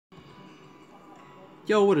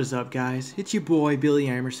Yo, what is up guys? It's your boy Billy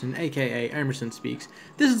Emerson, aka Emerson Speaks.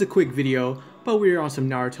 This is a quick video, but we're on some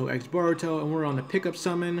Naruto x Boruto and we're on the pickup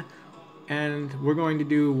summon and we're going to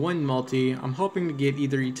do one multi. I'm hoping to get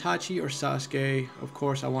either Itachi or Sasuke. Of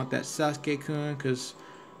course I want that Sasuke-kun because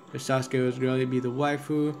if Sasuke was really be the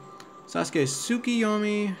waifu. Sasuke is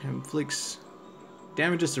Tsukiyomi, inflicts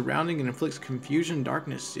damages surrounding and inflicts confusion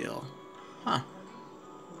darkness seal. Huh.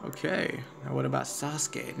 Okay, now what about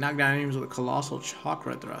Sasuke? Knock down enemies with a colossal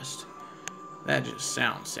chakra thrust. That just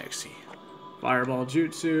sounds sexy. Fireball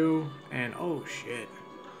jutsu, and oh shit.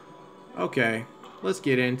 Okay, let's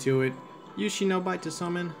get into it. Use Shinobite to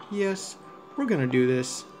summon? Yes, we're gonna do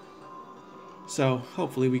this. So,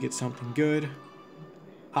 hopefully we get something good.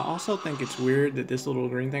 I also think it's weird that this little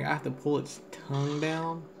green thing, I have to pull its tongue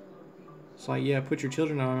down. It's like, yeah, put your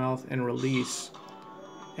children in my mouth and release.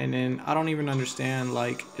 And then I don't even understand,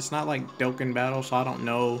 like, it's not like Dokkan Battle, so I don't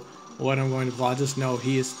know what I'm going to pull. I just know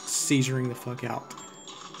he is seizuring the fuck out.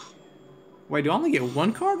 Wait, do I only get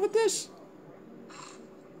one card with this?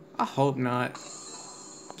 I hope not.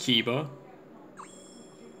 Kiba.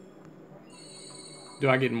 Do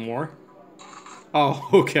I get more? Oh,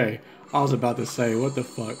 okay. I was about to say, what the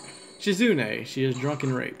fuck. Shizune, she is drunk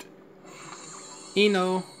and raped.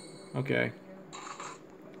 Ino. Okay.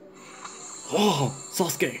 Oh,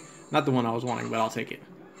 Sasuke. Not the one I was wanting, but I'll take it.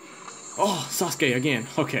 Oh, Sasuke again.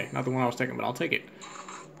 Okay, not the one I was taking, but I'll take it.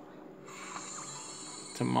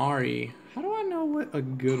 Tamari. How do I know what a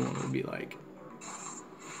good one would be like?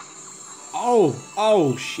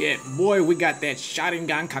 Oh shit. Boy, we got that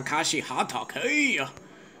Sharingan Kakashi Hatak. Hey!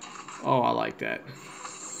 Oh, I like that.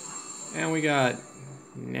 And we got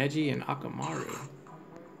Neji and Akamaru.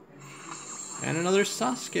 And another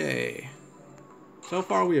Sasuke. So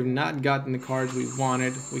far, we have not gotten the cards we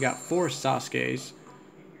wanted. We got 4 Sasukes.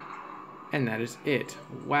 And that is it.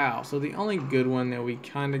 Wow. So the only good one that we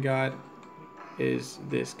kind of got is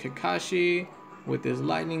this Kakashi with his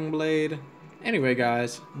lightning blade. Anyway,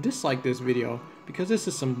 guys, dislike this video because this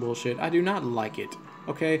is some bullshit. I do not like it.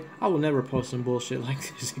 Okay? I will never post some bullshit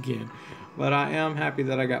like this again. But I am happy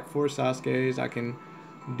that I got 4 Sasukes. I can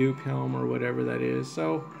dupe him or whatever that is.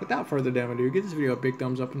 So without further ado, give this video a big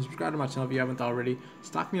thumbs up and subscribe to my channel if you haven't already.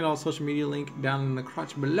 Stalk me on all social media, link down in the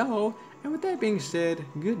crotch below. And with that being said,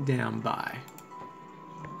 good damn bye.